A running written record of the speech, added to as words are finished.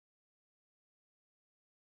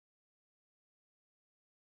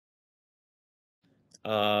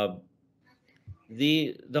Uh,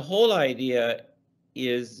 the whole idea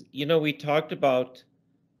is, we talked about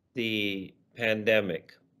the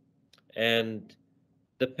pandemic, and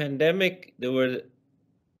the pandemic, there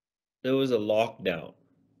was a lockdown,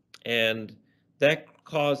 and that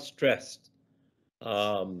caused stress.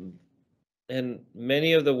 Um, and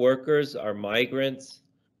many of the workers are migrants,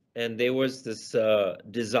 and there was this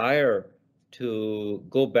desire to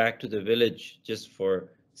go back to the village just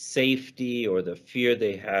for safety or the fear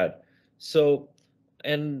they had. So,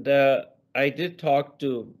 and I did talk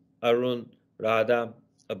to Arun Radha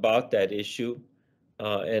about that issue,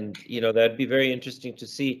 and that'd be very interesting to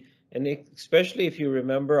see, and especially if you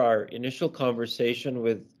remember our initial conversation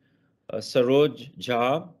with Saroj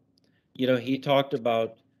Jha. He talked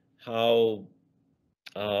about how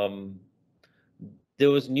um, there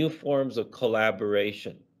was new forms of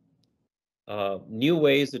collaboration, new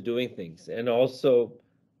ways of doing things, and also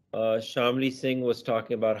Shamli Singh was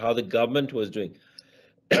talking about how the government was doing.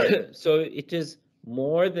 So it is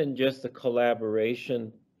more than just the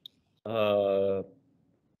collaboration uh,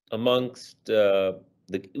 amongst the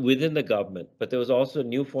within the government, but there was also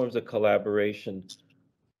new forms of collaboration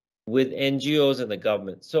with NGOs and the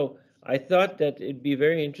government. So I thought that it'd be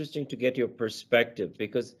very interesting to get your perspective,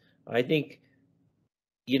 because I think,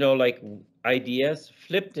 like, ideas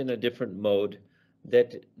flipped in a different mode,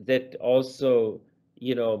 that also,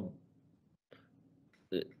 you know,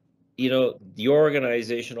 the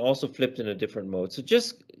organization also flipped in a different mode. So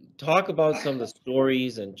just talk about some of the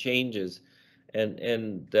stories and changes,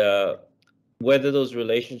 and whether those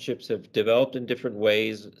relationships have developed in different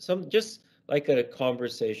ways, some just like a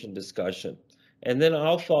conversation discussion. And then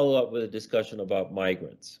I'll follow up with a discussion about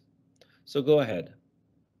migrants. So go ahead.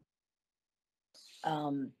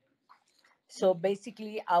 Um, so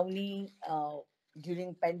basically, Avni,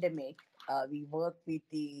 during pandemic, we worked with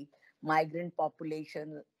the migrant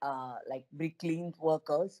population, like bricklaying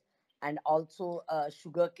workers and also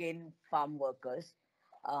sugarcane farm workers.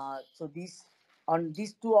 So these on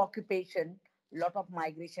these two occupation, lot of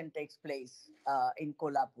migration takes place in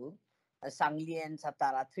Kolhapur, Sangli and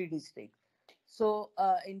Satara, three districts. So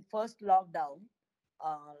in first lockdown,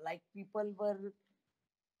 like people were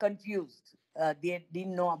confused. They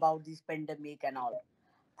didn't know about this pandemic and all.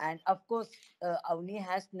 And of course, Avni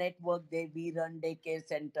has network there. We run daycare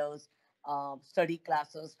centers, study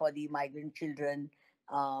classes for the migrant children,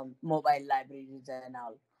 mobile libraries and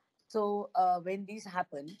all. So when this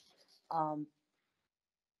happened, um,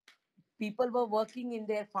 people were working in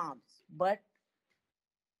their farms, but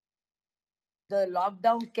the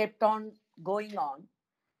lockdown kept on going on,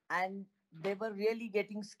 and they were really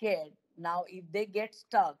getting scared. Now if they get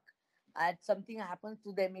stuck and something happens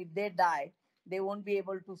to them, if they die, they won't be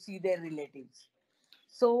able to see their relatives.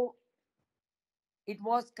 So it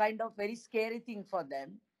was kind of very scary thing for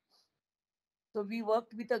them. So we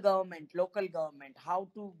worked with the government, local government, how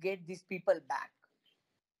to get these people back.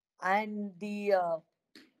 And the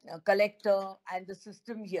collector and the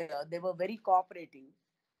system here, they were very cooperative.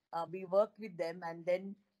 We worked with them, and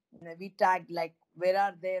then we tagged like where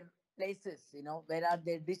are their places, where are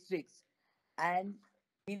their districts, and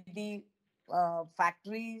with the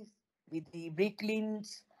factories, with the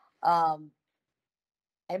bricklins, um,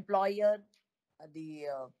 employer, the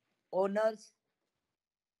owners,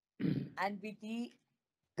 and with the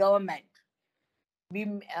government,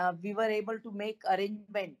 we were able to make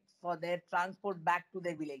arrangements for their transport back to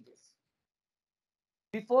their villages.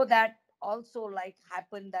 Before that also like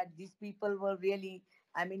happened that these people were really,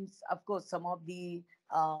 I mean, of course some of the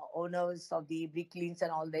owners of the bricklins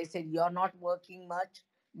and all, they said you're not working much,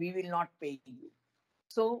 we will not pay you.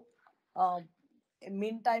 So um, in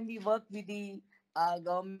meantime we work with the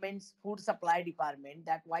government's food supply department,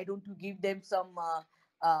 that why don't you give them some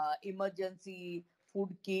emergency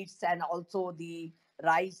food kits and also the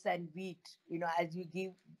rice and wheat, as you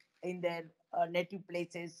give in their native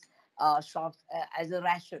places, shops, as a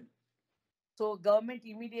ration. So government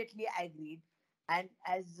immediately agreed, and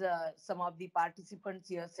as some of the participants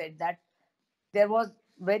here said that there was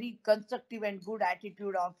very constructive and good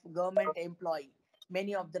attitude of government employee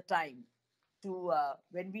many of the time. To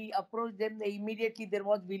when we approached them, they immediately there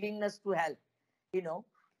was willingness to help, you know,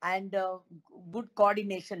 and good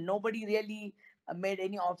coordination. Nobody really made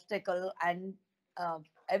any obstacle, and uh,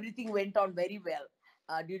 everything went on very well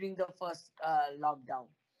during the first lockdown.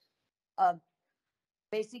 Uh,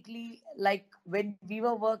 Basically, like when we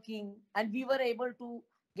were working and we were able to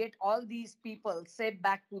get all these people safe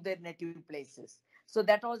back to their native places, so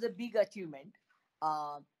that was a big achievement.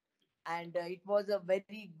 uh, and it was a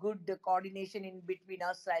very good coordination in between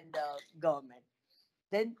us and government.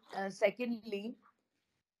 Then secondly,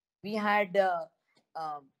 we had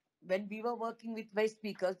um, when we were working with waste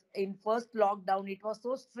speakers in first lockdown, it was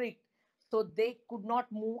so strict, so they could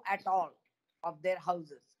not move at all of their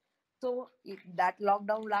houses. So that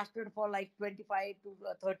lockdown lasted for like 25 to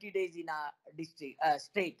 30 days in our district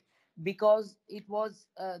state, because it was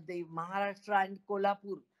the Maharashtra and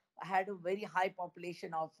Kolhapur had a very high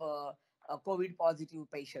population of COVID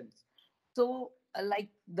positive patients. So, like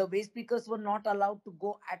the waste speakers were not allowed to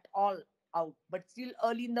go at all out, but still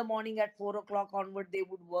early in the morning at 4 o'clock onward, they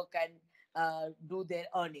would work and do their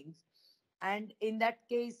earnings. And in that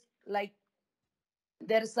case, like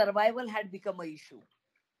their survival had become a issue,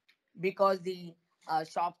 because the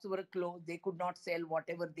shops were closed. They could not sell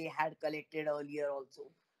whatever they had collected earlier, also.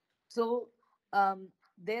 So,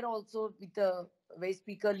 there also, with the waste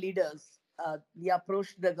speaker leaders, we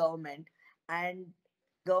approached the government, and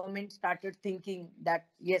government started thinking that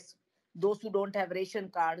yes, those who don't have ration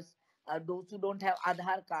cards, those who don't have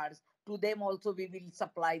Aadhaar cards, to them also we will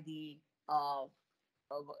supply the uh,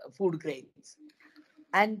 food grains.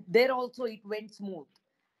 And there also it went smooth.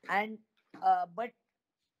 And but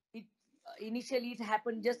it initially it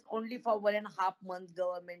happened just only for 1.5 months.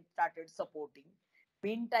 Government started supporting.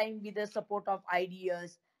 Meantime, with the support of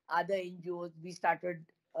ideas, other NGOs, we started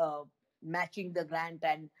matching the grant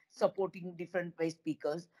and supporting different waste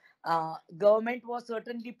speakers. Government was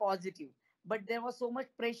certainly positive, but there was so much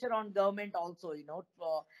pressure on government also,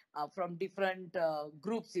 from different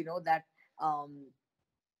groups, that um,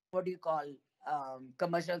 what do you call,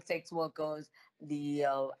 commercial sex workers, the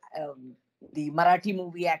the Marathi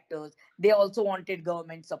movie actors. They also wanted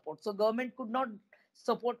government support, so government could not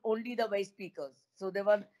support only the waste speakers. So there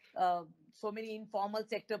were so many informal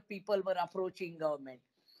sector people were approaching government.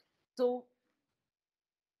 So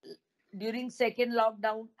during second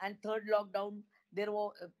lockdown and third lockdown, there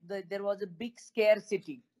was a big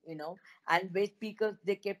scarcity, and waste speakers,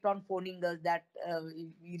 they kept on phoning us that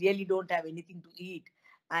we really don't have anything to eat,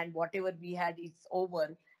 and whatever we had is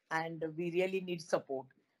over, and we really need support.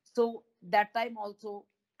 So that time also,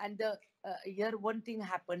 and the here one thing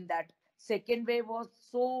happened, that second wave was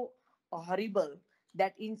so horrible,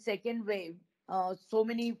 that in second wave, so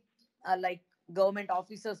many like government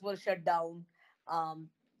officers were shut down.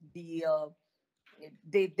 The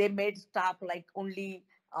they made staff like only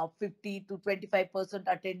 50 to 25%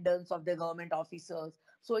 attendance of the government officers.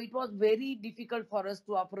 So it was very difficult for us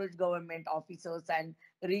to approach government officers and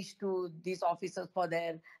reach to these officers for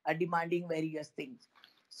their demanding various things.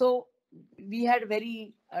 So we had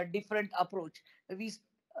very different approach. We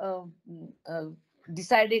uh, uh,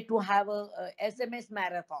 decided to have a SMS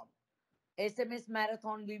marathon. SMS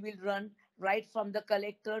marathon we will run right from the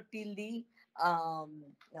collector till the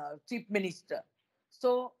chief minister.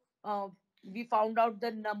 So we found out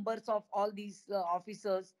the numbers of all these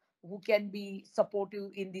officers who can be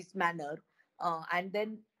supportive in this manner, and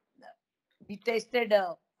then we tested,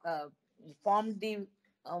 formed the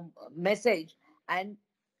message, and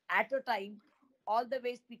at a time, all the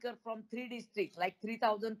waste speakers from three districts, like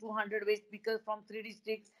 3,200 waste speakers from three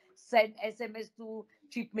districts, sent SMS to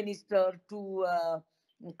chief minister, to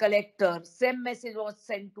collector. Same message was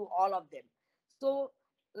sent to all of them. So,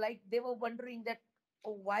 like they were wondering that,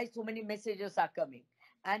 oh, why so many messages are coming,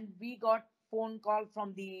 and we got phone call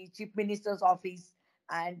from the chief minister's office,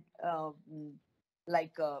 and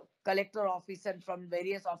like collector office, and from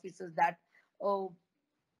various offices, that, oh,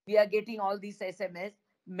 we are getting all these SMS.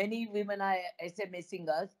 Many women are SMSing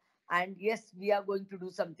us, and yes, we are going to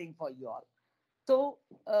do something for you all. So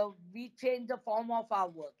we changed the form of our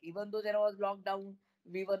work. Even though there was lockdown,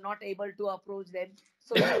 we were not able to approach them.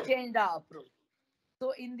 So we changed our approach.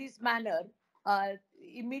 So in this manner,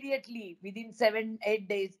 immediately within 7 8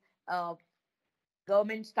 days,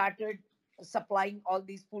 government started supplying all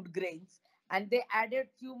these food grains, and they added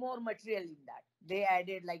few more material in that. They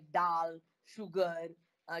added like dal, sugar,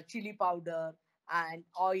 chili powder, and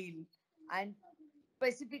oil. And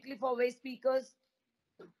specifically for waste speakers,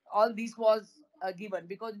 all this was given,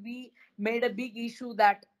 because we made a big issue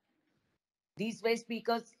that these waste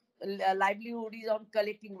speakers livelihood is on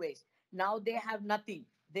collecting waste. Now they have nothing,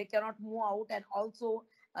 they cannot move out, and also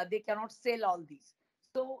they cannot sell all these.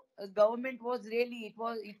 So government was really,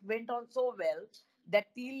 it went on so well, that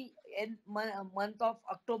till month of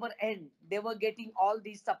October end, they were getting all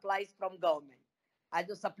these supplies from government as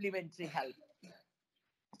a supplementary help.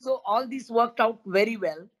 So all this worked out very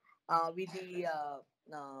well with the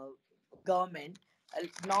government.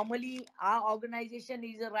 Normally, our organization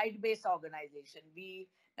is a right-based organization. We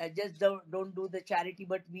just don't do the charity,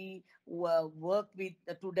 but we work with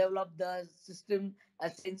to develop the system,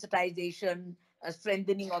 sensitization,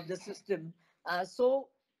 strengthening of the system. So.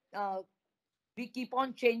 Uh, we keep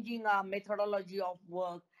on changing our methodology of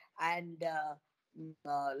work and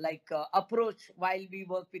approach while we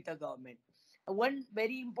work with the government. One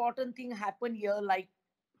very important thing happened here, like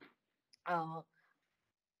uh,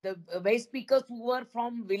 the waste pickers who were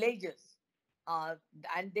from villages, uh,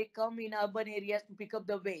 and they come in urban areas to pick up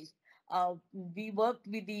the waste. We worked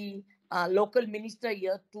with the local minister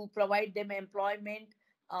here to provide them employment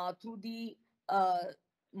through the uh,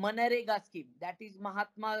 Manarega scheme, that is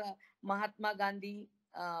Mahatma Gandhi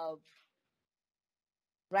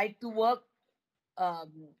right to work.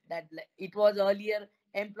 It was earlier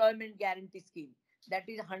employment guarantee scheme, that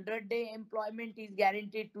is 100-day employment is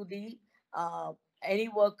guaranteed to the uh, any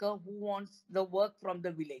worker who wants the work from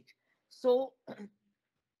the village. So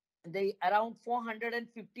the around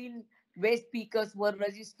 415 waste speakers were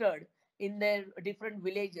registered in their different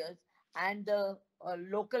villages, and the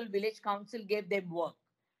local village council gave them work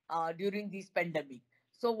during this pandemic.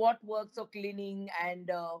 So what works of cleaning and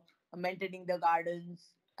maintaining the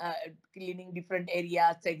gardens, cleaning different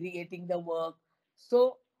areas, segregating the work.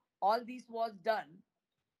 So all this was done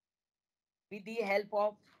with the help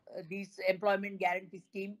of this employment guarantee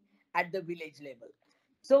scheme at the village level.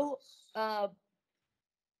 So uh,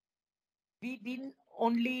 we didn't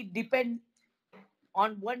only depend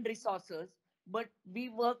on one resources, but we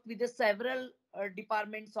work with the several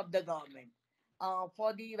departments of the government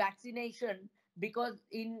for the vaccination, because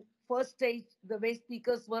in first stage the waste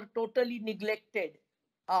speakers were totally neglected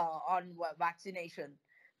on vaccination.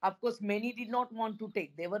 Of course, many did not want to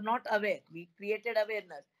take, they were not aware. We created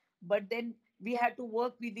awareness, but then we had to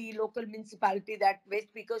work with the local municipality that waste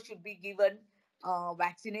speakers should be given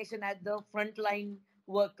vaccination as the frontline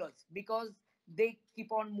workers, because they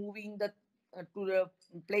keep on moving the to the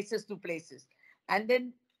places to places. And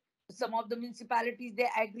then some of the municipalities they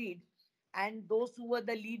agreed, and those who were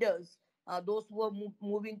the leaders, those who were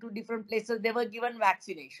moving to different places, they were given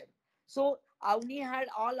vaccination. So Avni had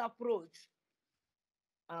all approach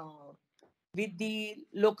uh, with the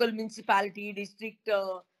local municipality, district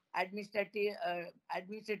administrative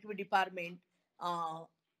department uh,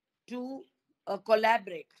 to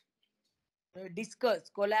collaborate, discuss,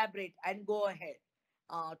 collaborate, and go ahead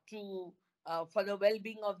to for the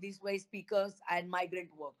well-being of these waste speakers and migrant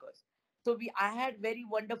workers. So I had very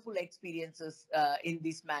wonderful experiences in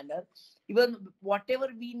this manner. Even whatever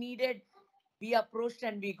we needed, we approached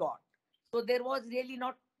and we got. So there was really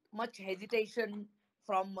not much hesitation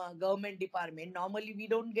from government department. Normally, we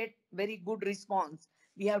don't get very good response.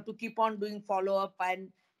 We have to keep on doing follow up and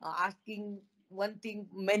asking one thing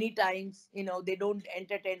many times. They don't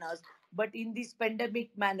entertain us. But in this pandemic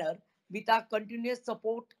manner, with our continuous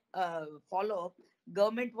support, follow up,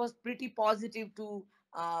 government was pretty positive to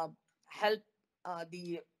help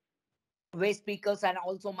the waste speakers and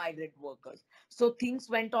also migrant workers. So things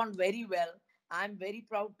went on very well. I'm very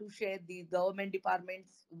proud to share the government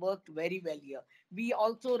departments worked very well here. We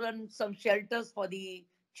also run some shelters for the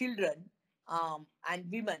children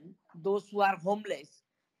and women, those who are homeless.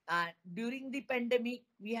 During the pandemic,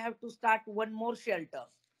 we have to start one more shelter.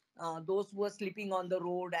 Those who were sleeping on the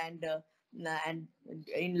road and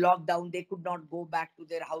in lockdown, they could not go back to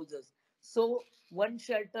their houses. So one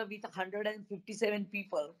shelter with 157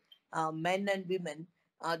 people, men and women,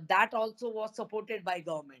 that also was supported by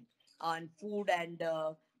government on food and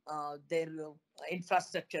their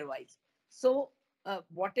infrastructure wise. So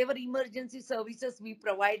whatever emergency services we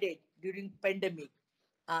provided during pandemic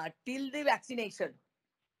till the vaccination,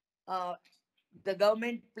 uh, the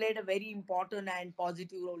government played a very important and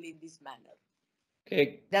positive role in this manner.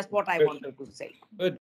 Okay, That's what I good, wanted to say. good.